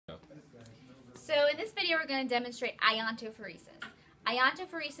So in this video we're going to demonstrate iontophoresis.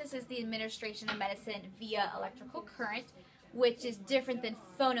 Iontophoresis is the administration of medicine via electrical current, which is different than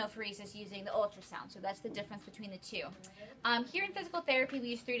phonophoresis using the ultrasound. So that's the difference between the two. Here in physical therapy we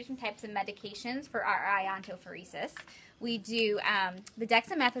use 3 different types of medications for our iontophoresis. We do the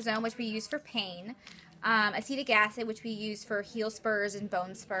dexamethasone, which we use for pain, acetic acid, which we use for heel spurs and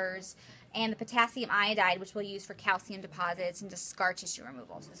bone spurs, and the potassium iodide, which we'll use for calcium deposits and just scar tissue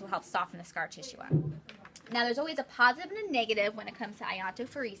removal. So this will help soften the scar tissue up. Now there's always a positive and a negative when it comes to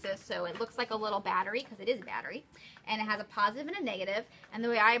iontophoresis, so it looks like a little battery because it is a battery, and it has a positive and a negative, and the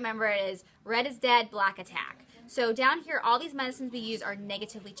way I remember it is red is dead, black attack. So down here all these medicines we use are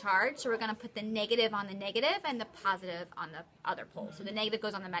negatively charged, so we're going to put the negative on the negative and the positive on the other pole. So the negative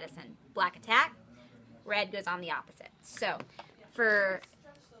goes on the medicine, black attack, red goes on the opposite. So for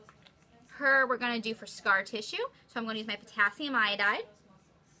her we're going to do for scar tissue, so I'm going to use my potassium iodide.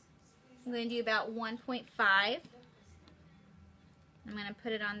 I'm going to do about 1.5. I'm going to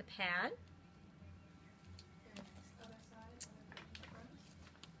put it on the pad.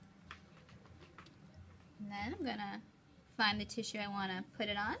 And then I'm going to find the tissue I want to put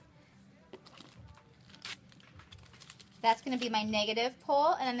it on. That's going to be my negative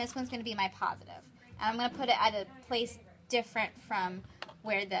pole, and then this one's going to be my positive. And I'm going to put it at a place different from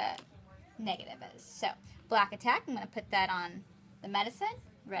where the negative is. So, black attack, I'm going to put that on the medicine.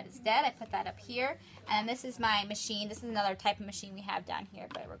 Red is dead, I put that up here. And this is my machine. This is another type of machine we have down here,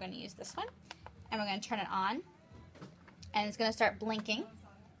 but we're going to use this one. And we're going to turn it on. And it's going to start blinking.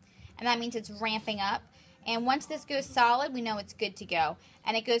 And that means it's ramping up. And once this goes solid, we know it's good to go.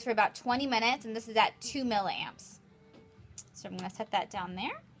 And it goes for about 20 minutes, and this is at 2 milliamps. So I'm going to set that down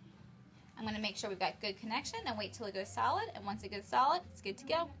there. I'm going to make sure we've got good connection and wait till it goes solid. And once it goes solid, it's good to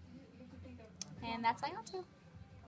go. And that's ionto.